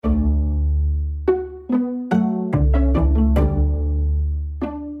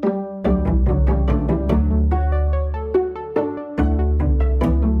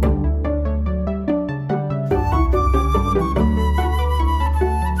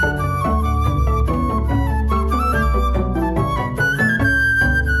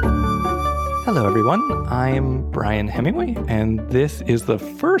everyone. I'm Brian Hemingway, and this is the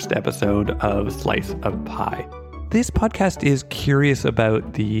first episode of Slice of Pie. This podcast is curious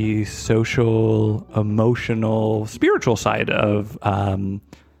about the social, emotional, spiritual side of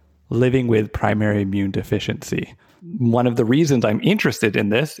living with primary immune deficiency. One of the reasons I'm interested in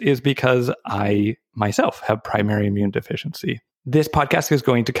this is because I myself have primary immune deficiency. This podcast is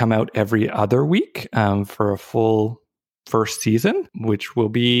going to come out every other week for a full first season, which will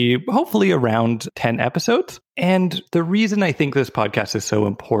be hopefully around 10 episodes. And the reason I think this podcast is so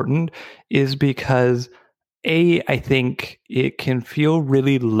important is because I think it can feel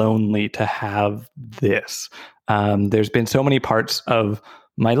really lonely to have this. There's been so many parts of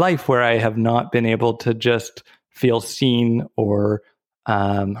my life where I have not been able to just feel seen or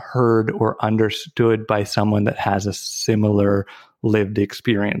heard or understood by someone that has a similar lived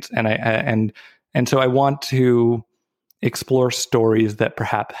experience. And so I want to explore stories that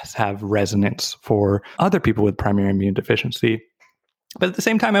perhaps have resonance for other people with primary immune deficiency. But at the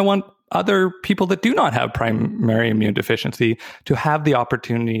same time, I want other people that do not have primary immune deficiency to have the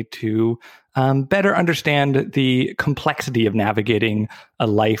opportunity to better understand the complexity of navigating a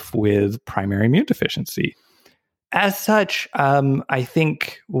life with primary immune deficiency. As such, I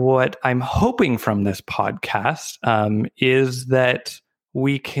think what I'm hoping from this podcast is that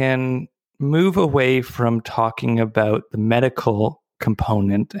we can move away from talking about the medical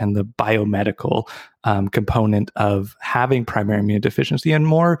component and the biomedical component of having primary immune deficiency and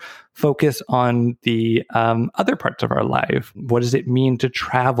more focus on the other parts of our life. What does it mean to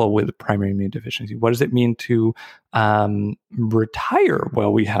travel with primary immune deficiency? What does it mean to retire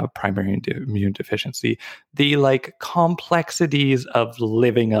while we have primary immune deficiency? The complexities of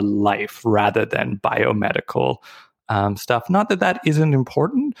living a life rather than biomedical stuff. Not that that isn't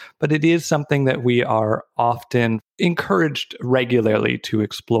important, but it is something that we are often encouraged regularly to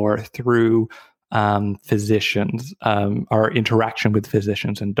explore through physicians, our interaction with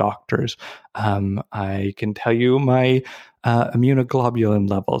physicians and doctors. I can tell you my immunoglobulin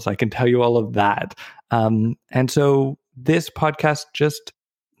levels. I can tell you all of that. And so this podcast just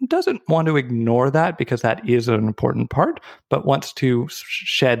doesn't want to ignore that because that is an important part, but wants to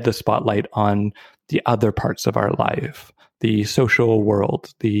shed the spotlight on the other parts of our life, the social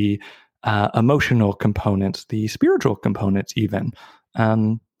world, the emotional components, the spiritual components even.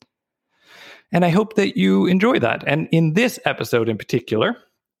 And I hope that you enjoy that. And in this episode in particular,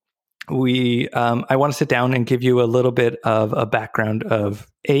 I want to sit down and give you a little bit of a background of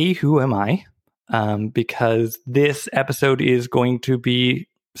who am I? Because this episode is going to be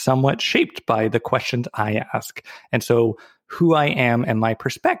somewhat shaped by the questions I ask. And so who I am and my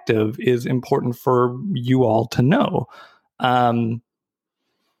perspective is important for you all to know.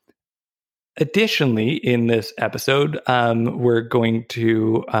 Additionally, in this episode, we're going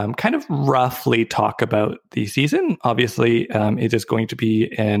to kind of roughly talk about the season. Obviously, it is going to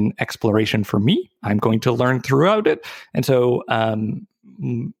be an exploration for me. I'm going to learn throughout it. And so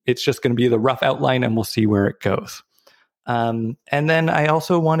it's just going to be the rough outline and we'll see where it goes. And then I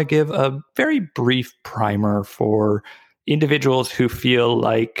also want to give a very brief primer for individuals who feel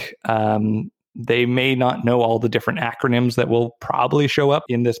like they may not know all the different acronyms that will probably show up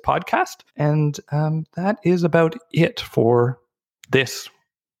in this podcast. And that is about it for this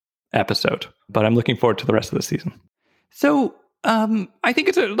episode. But I'm looking forward to the rest of the season. So I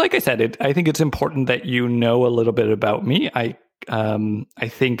think I think it's important that you know a little bit about me. I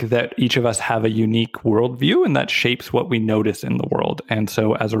think that each of us have a unique worldview, and that shapes what we notice in the world. And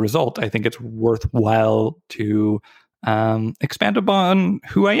so as a result, I think it's worthwhile to expand upon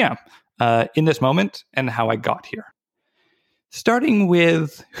who I am in this moment and how I got here. Starting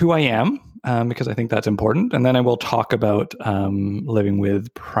with who I am, because I think that's important, and then I will talk about living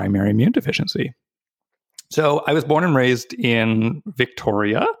with primary immune deficiency. So I was born and raised in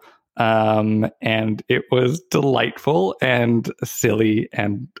Victoria, and it was delightful and silly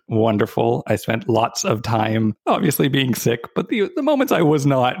and wonderful. I spent lots of time obviously being sick, but the moments I was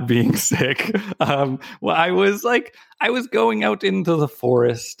not being sick, I was going out into the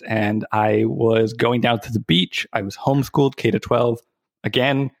forest and I was going down to the beach. I was homeschooled K to 12,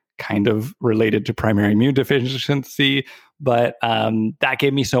 again, kind of related to primary immune deficiency, but that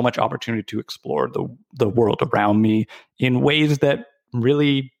gave me so much opportunity to explore the world around me in ways that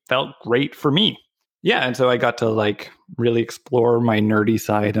really felt great for me. Yeah, and so I got to really explore my nerdy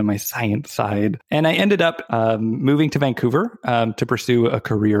side and my science side. And I ended up moving to Vancouver to pursue a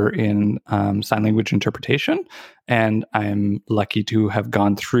career in sign language interpretation. And I'm lucky to have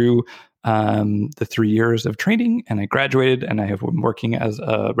gone through the 3 years of training, and I graduated, and I have been working as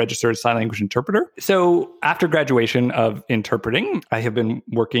a registered sign language interpreter. So after graduation of interpreting, I have been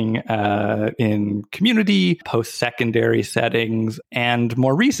working in community, post-secondary settings, and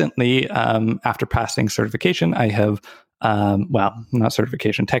more recently, after passing certification, I have not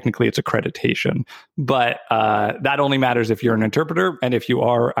certification. Technically, it's accreditation, but that only matters if you're an interpreter. And if you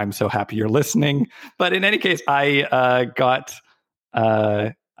are, I'm so happy you're listening. But in any case, I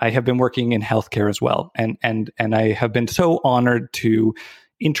have been working in healthcare as well, and I have been so honored to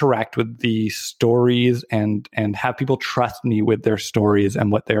interact with the stories and have people trust me with their stories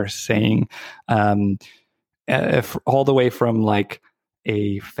and what they're saying, all the way from like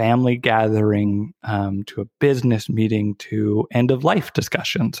a family gathering to a business meeting to end of life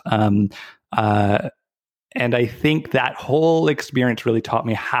discussions. And I think that whole experience really taught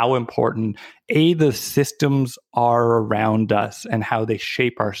me how important the systems are around us and how they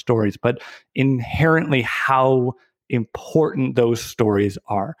shape our stories, but inherently how important those stories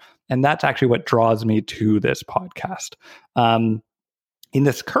are. And that's actually what draws me to this podcast. In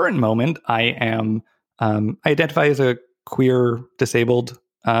this current moment, I identify as a queer disabled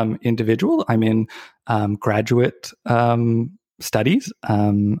individual. I'm in graduate studies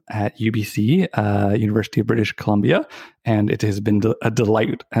at UBC, University of British Columbia, and it has been a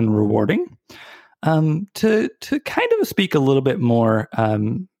delight and rewarding. To kind of speak a little bit more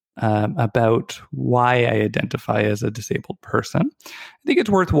about why I identify as a disabled person, I think it's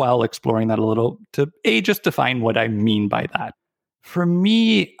worthwhile exploring that a little to just define what I mean by that. For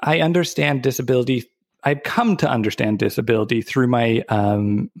me, I understand disability. I've come to understand disability through my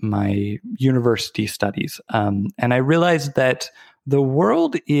my university studies, and I realized that the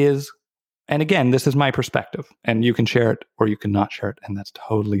world is, and again, this is my perspective, and you can share it or you can not share it, and that's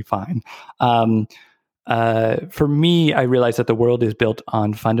totally fine. For me, I realized that the world is built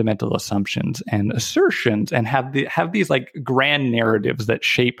on fundamental assumptions and assertions, and have these like grand narratives that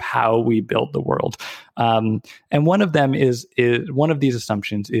shape how we build the world. And one of them is one of these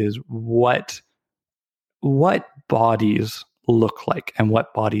assumptions is what bodies look like and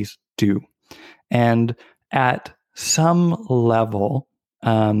what bodies do. And at some level,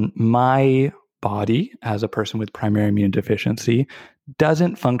 my body as a person with primary immunodeficiency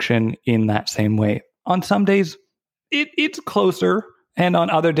doesn't function in that same way. On some days, it's closer, and on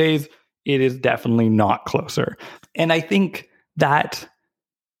other days, it is definitely not closer. And I think that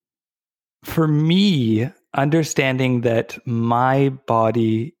for me, understanding that my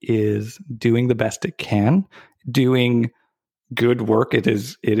body is doing the best it can, doing good work, it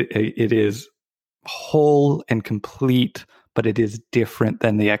is whole and complete, but it is different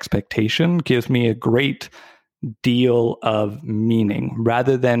than the expectation, gives me a great deal of meaning,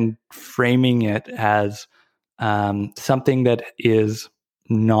 rather than framing it as something that is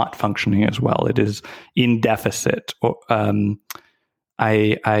not functioning as well. It is in deficit. For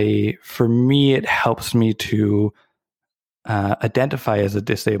me, it helps me to identify as a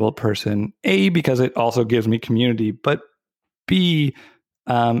disabled person, A, because it also gives me community, but B,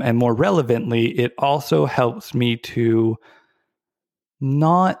 and more relevantly, it also helps me to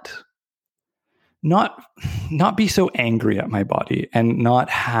not be so angry at my body and not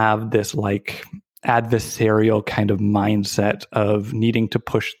have this like adversarial kind of mindset of needing to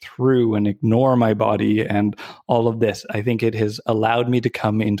push through and ignore my body and all of this. I think it has allowed me to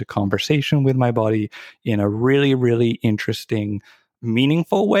come into conversation with my body in a really, really interesting,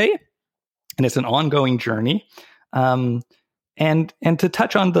 meaningful way. And it's an ongoing journey. And to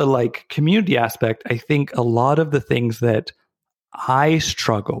touch on the like community aspect, I think a lot of the things that I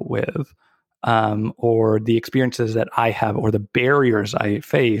struggle with, or the experiences that I have, or the barriers I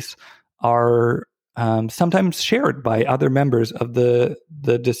face, are sometimes shared by other members of the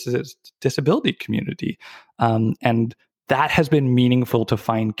disability community, and that has been meaningful to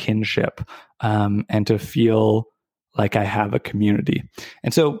find kinship and to feel like I have a community.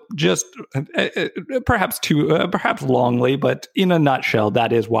 And so, just perhaps longly, but in a nutshell,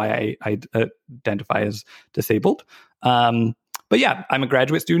 that is why I identify as disabled. But yeah, I'm a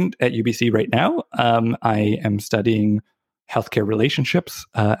graduate student at UBC right now. I am studying healthcare relationships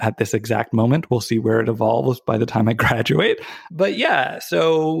at this exact moment. We'll see where it evolves by the time I graduate. But yeah,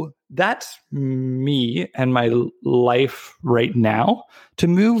 so that's me and my life right now. To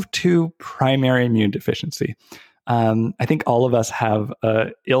move to primary immune deficiency, I think all of us have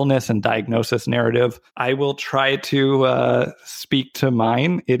an illness and diagnosis narrative. I will try to speak to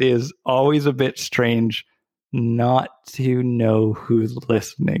mine. It is always a bit strange not to know who's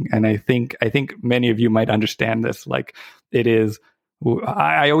listening. And I think many of you might understand this. Like, it is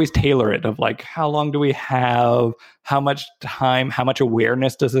I always tailor it of like, how long do we have? How much time? How much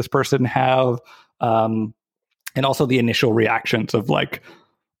awareness does this person have? And also the initial reactions of like,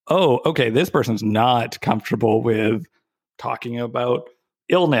 oh, okay, this person's not comfortable with talking about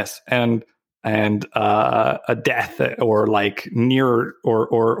illness and a death or like near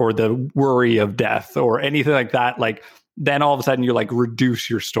or the worry of death or anything like that. Like then all of a sudden you like reduce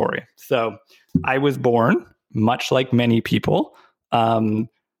your story. So I was born much like many people,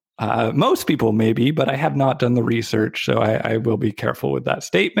 most people maybe, but I have not done the research, so I will be careful with that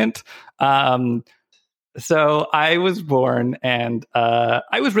statement. So I was born and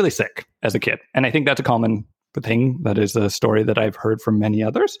I was really sick as a kid. And I think that's a common thing. That is a story that I've heard from many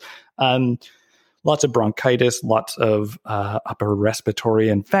others. Lots of bronchitis, lots of upper respiratory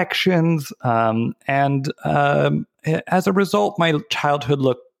infections. And as a result, my childhood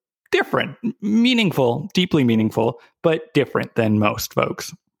looked different, meaningful, deeply meaningful, but different than most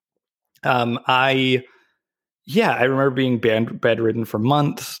folks. I remember being bedridden for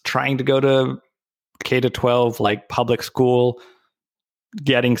months, trying to go to K-12, like public school,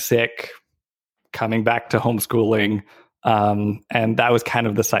 getting sick, coming back to homeschooling. And that was kind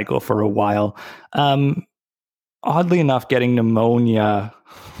of the cycle for a while. Oddly enough, getting pneumonia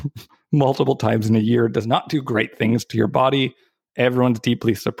multiple times in a year does not do great things to your body. Everyone's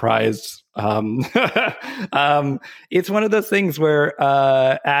deeply surprised. It's one of those things where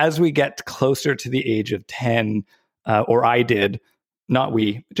as we get closer to the age of 10, or I did, not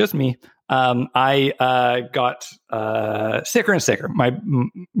we, just me, I got sicker and sicker.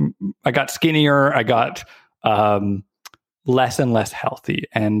 I got skinnier. I got less and less healthy,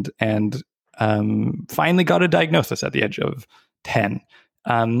 and finally got a diagnosis at the age of 10.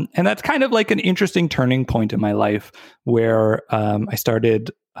 And that's kind of like an interesting turning point in my life where I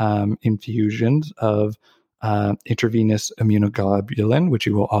started infusions of intravenous immunoglobulin, which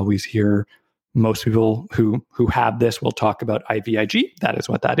you will always hear. Most people who have this will talk about IVIG. That is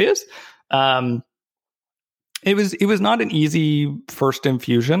what that is. It was not an easy first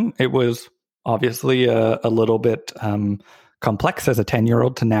infusion. It was obviously a little bit complex as a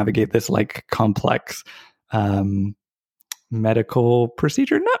 10-year-old to navigate this like complex medical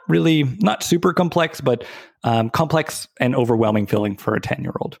procedure. Not super complex, but complex and overwhelming feeling for a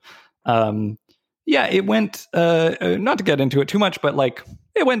 10-year-old. It went, not to get into it too much, but like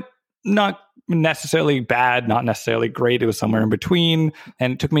it went not necessarily bad, not necessarily great. It was somewhere in between,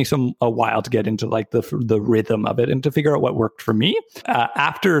 and it took me a while to get into like the rhythm of it and to figure out what worked for me.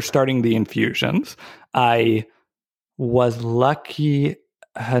 After starting the infusions, I was lucky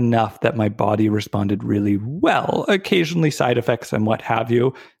enough that my body responded really well. Occasionally side effects and what have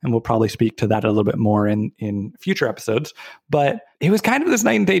you, and we'll probably speak to that a little bit more in future episodes. But it was kind of this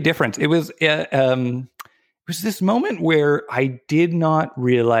night and day difference. It was this moment where I did not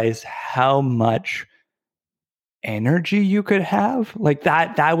realize how much energy you could have. Like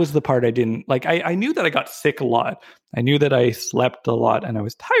that was the part I didn't like. I knew that I got sick a lot. I knew that I slept a lot and I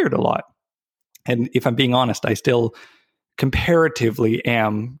was tired a lot. And if I'm being honest, I still comparatively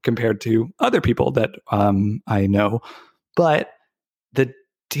am compared to other people that I know. But the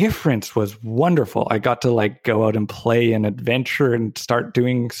difference was wonderful. I got to like go out and play and adventure and start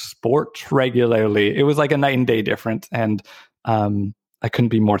doing sports regularly. It was like a night and day difference, and I couldn't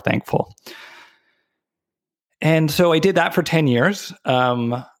be more thankful. And so I did that for 10 years.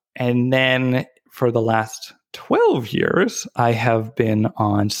 And then for the last 12 years, I have been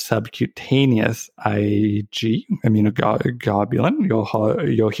on subcutaneous IG,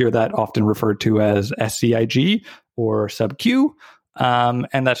 immunoglobulin. You'll hear that often referred to as SCIG or sub-Q.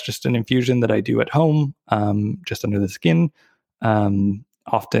 And that's just an infusion that I do at home, just under the skin,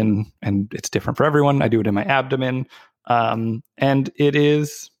 often, and it's different for everyone. I do it in my abdomen, and it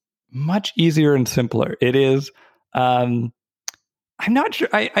is much easier and simpler. It is, I'm not sure,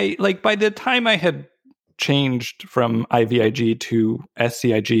 I like by the time I had changed from IVIG to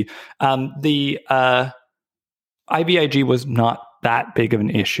SCIG, the IVIG was not that big of an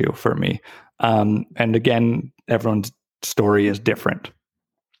issue for me. And again, everyone's story is different.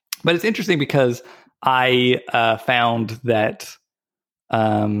 But it's interesting because I found that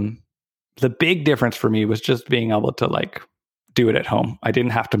the big difference for me was just being able to like do it at home. I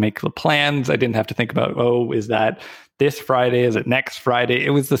didn't have to make the plans. I didn't have to think about, is that this Friday? Is it next Friday? It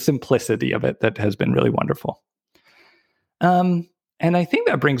was the simplicity of it that has been really wonderful. And I think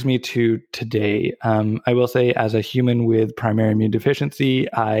that brings me to today. I will say, as a human with primary immune deficiency,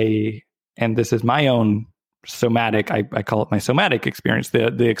 and this is my own somatic, I call it my somatic experience,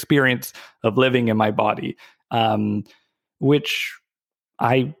 the experience of living in my body, which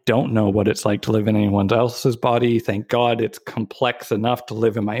I don't know what it's like to live in anyone else's body. Thank God it's complex enough to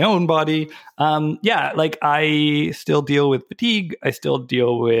live in my own body. I still deal with fatigue. I still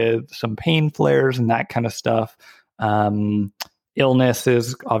deal with some pain flares and that kind of stuff. Illness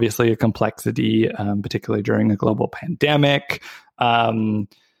is obviously a complexity, particularly during a global pandemic. And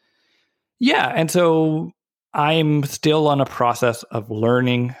so I'm still on a process of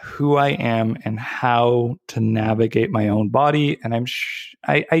learning who I am and how to navigate my own body. And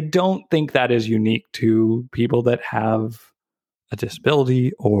I don't think that is unique to people that have a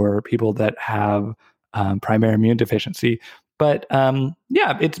disability or people that have primary immune deficiency. But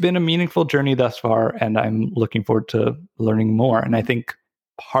it's been a meaningful journey thus far, and I'm looking forward to learning more. And I think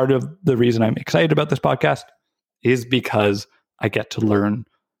part of the reason I'm excited about this podcast is because I get to learn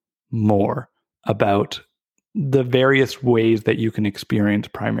more about the various ways that you can experience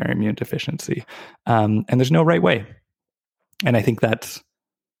primary immune deficiency. And there's no right way. And I think that's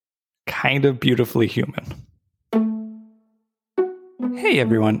kind of beautifully human. Hey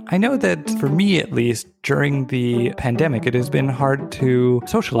everyone, I know that for me at least, during the pandemic, it has been hard to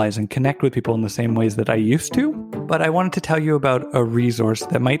socialize and connect with people in the same ways that I used to, but I wanted to tell you about a resource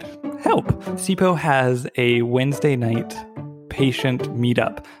that might help. SIPO has a Wednesday night patient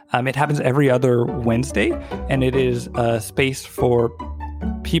meetup. It happens every other Wednesday, and it is a space for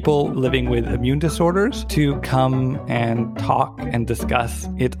people living with immune disorders to come and talk and discuss.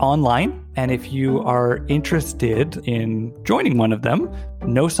 It's online, and if you are interested in joining one of them,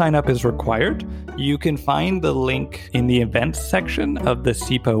 no sign up is required. You can find the link in the events section of the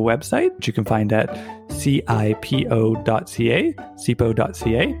SIPO website, which you can find at cipo.ca,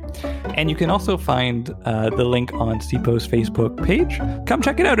 cipo.ca. And you can also find the link on SIPO's Facebook page. Come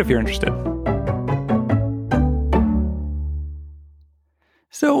check it out if you're interested.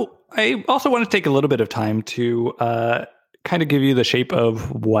 So I also want to take a little bit of time to kind of give you the shape of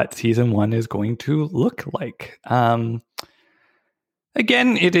what season 1 is going to look like.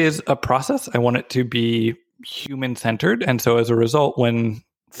 Again, it is a process. I want it to be human-centered. And so as a result,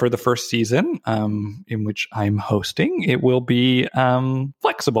 for the first season in which I'm hosting, it will be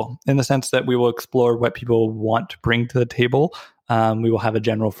flexible in the sense that we will explore what people want to bring to the table. We will have a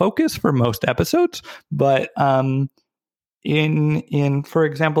general focus for most episodes, but for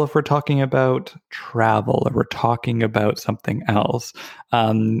example, if we're talking about travel or we're talking about something else,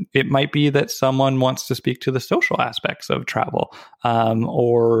 it might be that someone wants to speak to the social aspects of travel,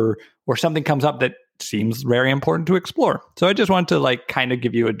 or something comes up that seems very important to explore. So I just want to kind of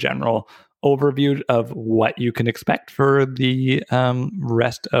give you a general overview of what you can expect for the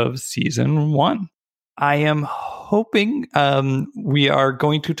rest of season 1. I am hoping we are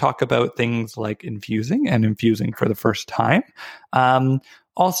going to talk about things like infusing for the first time.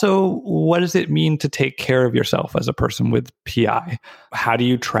 Also, what does it mean to take care of yourself as a person with PI? How do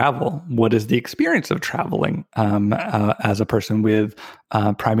you travel? What is the experience of traveling as a person with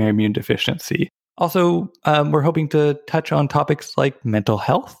primary immune deficiency? Also, we're hoping to touch on topics like mental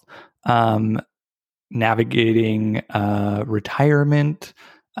health, navigating retirement,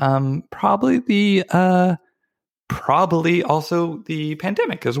 probably also the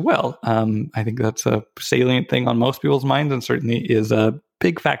pandemic as well. I think that's a salient thing on most people's minds, and certainly is a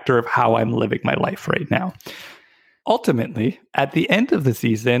big factor of how I'm living my life right now. Ultimately, at the end of the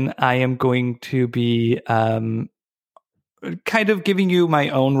season, I am going to be kind of giving you my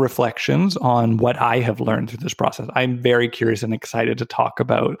own reflections on what I have learned through this process. I'm very curious and excited to talk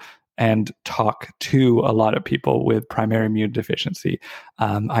about and talk to a lot of people with primary immune deficiency.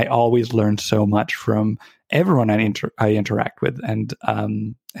 I always learn so much from everyone I interact with, and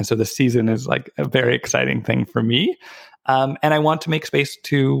so this season is like a very exciting thing for me. And I want to make space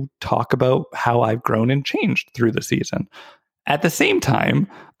to talk about how I've grown and changed through the season. At the same time,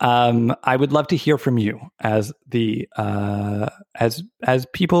 I would love to hear from you as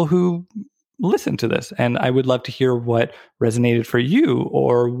people who listen to this, and I would love to hear what resonated for you,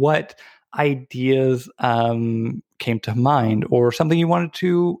 or what ideas came to mind, or something you wanted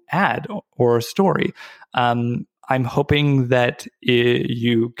to add, or a story. I'm hoping that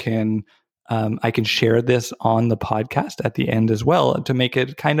you can. I can share this on the podcast at the end as well, to make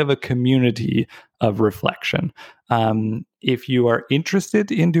it kind of a community of reflection. If you are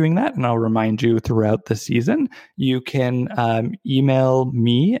interested in doing that, and I'll remind you throughout the season, you can email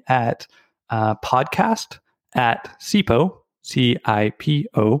me at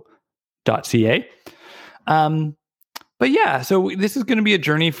podcast@cipo.ca. But yeah, so this is going to be a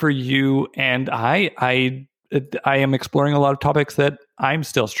journey for you and I am exploring a lot of topics that I'm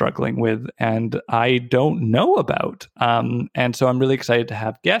still struggling with and I don't know about. And so I'm really excited to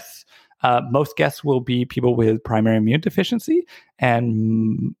have guests Most guests will be people with primary immune deficiency,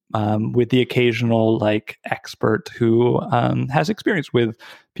 and with the occasional like expert who has experience with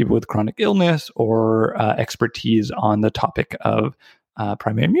people with chronic illness or expertise on the topic of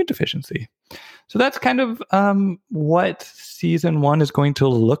primary immune deficiency. So that's kind of what season 1 is going to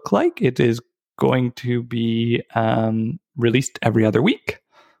look like. It is going to be released every other week.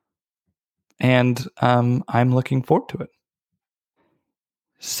 And I'm looking forward to it.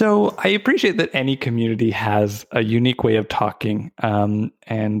 So I appreciate that any community has a unique way of talking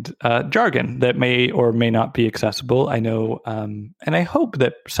and jargon that may or may not be accessible. I know, and I hope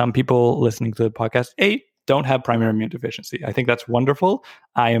that some people listening to the podcast, don't have primary immune deficiency. I think that's wonderful.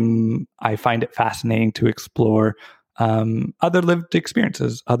 I find it fascinating to explore other lived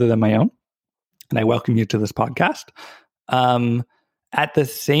experiences other than my own. And I welcome you to this podcast. At the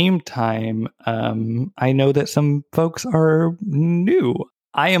same time, I know that some folks are new.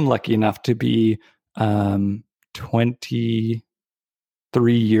 I am lucky enough to be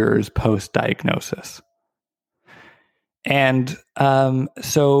 23 years post-diagnosis. And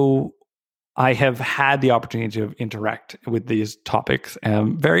so I have had the opportunity to interact with these topics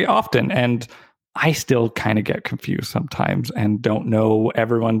very often. And I still kind of get confused sometimes and don't know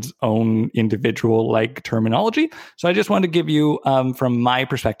everyone's own individual like terminology. So I just want to give you, from my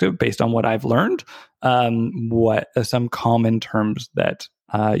perspective, based on what I've learned, what some common terms that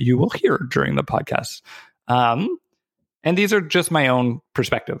you will hear during the podcast. And these are just my own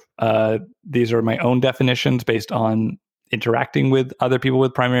perspective. These are my own definitions based on interacting with other people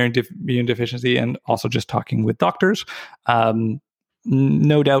with primary immune deficiency and also just talking with doctors.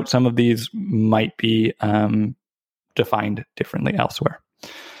 No doubt some of these might be defined differently elsewhere.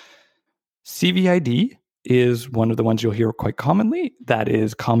 CVID is one of the ones you'll hear quite commonly. That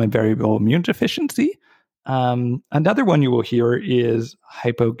is common variable immune deficiency. Another one you will hear is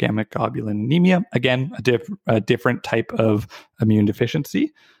hypogammaglobulinemia. Again, a different type of immune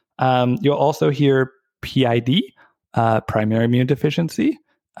deficiency. You'll also hear PID, primary immune deficiency,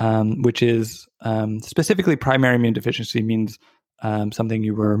 which is specifically primary immune deficiency means something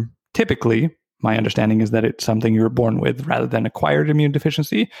you were typically, my understanding is that it's something you were born with rather than acquired immune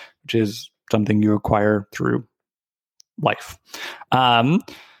deficiency, which is something you acquire through life.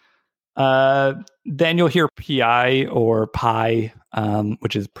 Then you'll hear PI or PI,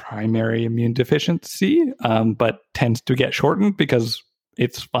 which is primary immune deficiency, but tends to get shortened because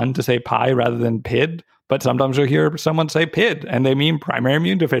it's fun to say PI rather than PID. But sometimes you'll hear someone say PID and they mean primary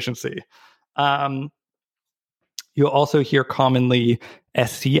immune deficiency. You'll also hear commonly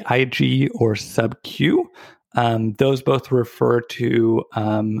SCIG or sub-Q. Those both refer to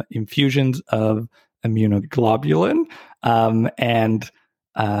infusions of immunoglobulin. And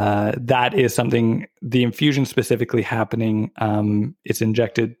that is something, the infusion specifically happening, it's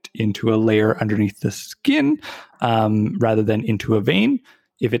injected into a layer underneath the skin rather than into a vein.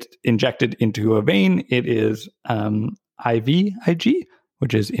 If it's injected into a vein, it is IVIG,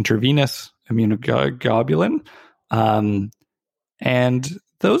 which is intravenous immunoglobulin. And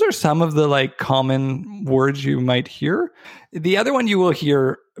those are some of the like common words you might hear. The other one you will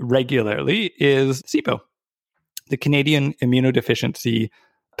hear regularly is CIPO, the Canadian Immunodeficiency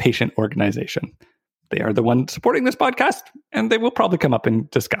Patient Organization. They are the one supporting this podcast, and they will probably come up in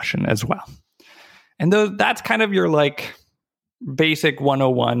discussion as well. And that's kind of your like basic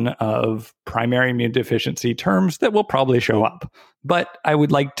 101 of primary immune deficiency terms that will probably show up. But I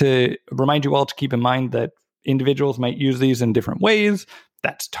would like to remind you all to keep in mind that individuals might use these in different ways.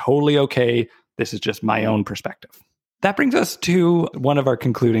 That's totally okay. This is just my own perspective. That brings us to one of our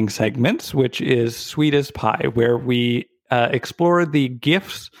concluding segments, which is Sweet as Pie, where we explore the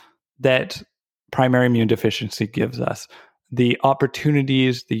gifts that primary immune deficiency gives us, the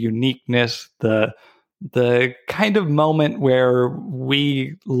opportunities, the uniqueness, the kind of moment where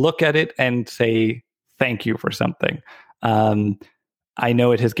we look at it and say, thank you for something. I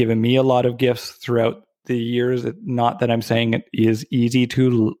know it has given me a lot of gifts throughout the years. Not that I'm saying it is easy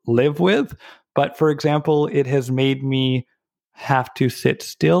to live with, but for example, it has made me have to sit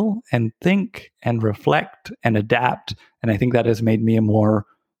still and think and reflect and adapt. And I think that has made me a more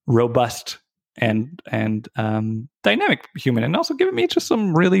robust and dynamic human, and also given me just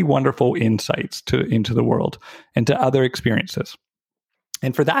some really wonderful insights into the world and to other experiences.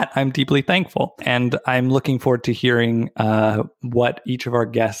 And for that, I'm deeply thankful. And I'm looking forward to hearing what each of our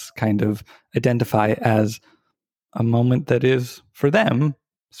guests kind of identify as a moment that is, for them,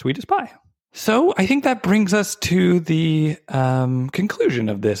 sweet as pie. So I think that brings us to the conclusion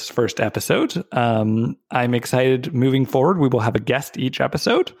of this first episode. I'm excited moving forward. We will have a guest each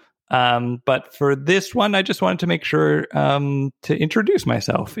episode. But for this one, I just wanted to make sure to introduce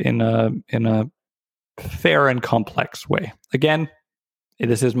myself in a fair and complex way. Again,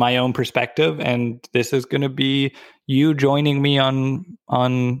 this is my own perspective, and this is going to be you joining me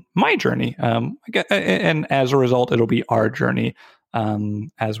on my journey. And as a result, it'll be our journey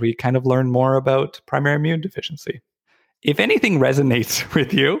as we kind of learn more about primary immune deficiency. If anything resonates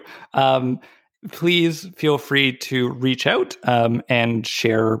with you, please feel free to reach out and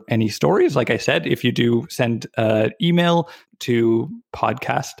share any stories. Like I said, if you do send an email to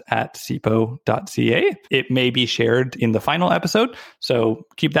podcast@cpo.ca, it may be shared in the final episode. So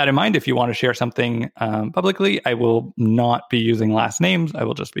keep that in mind. If you want to share something publicly, I will not be using last names. I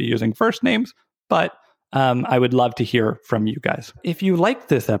will just be using first names. But I would love to hear from you guys. If you like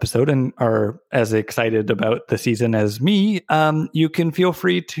this episode and are as excited about the season as me, you can feel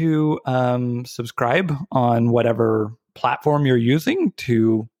free to subscribe on whatever platform you're using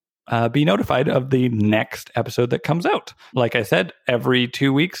to be notified of the next episode that comes out. Like I said, every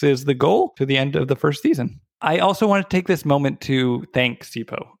 2 weeks is the goal to the end of the first season. I also want to take this moment to thank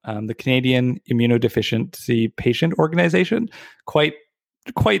CPO, the Canadian Immunodeficiency Patient Organization. Quite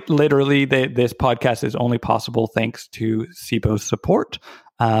literally, this podcast is only possible thanks to CPO's support.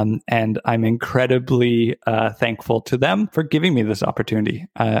 And I'm incredibly thankful to them for giving me this opportunity.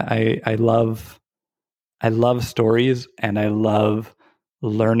 I love stories, and I love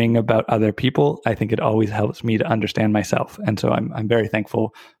learning about other people. I think it always helps me to understand myself. And so I'm very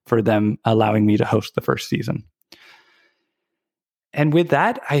thankful for them allowing me to host the first season. And with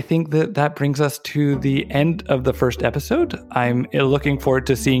that, I think that brings us to the end of the first episode. I'm looking forward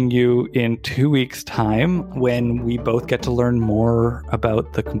to seeing you in 2 weeks' time when we both get to learn more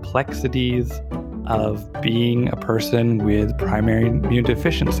about the complexities of being a person with primary immune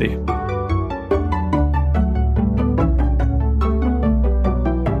deficiency.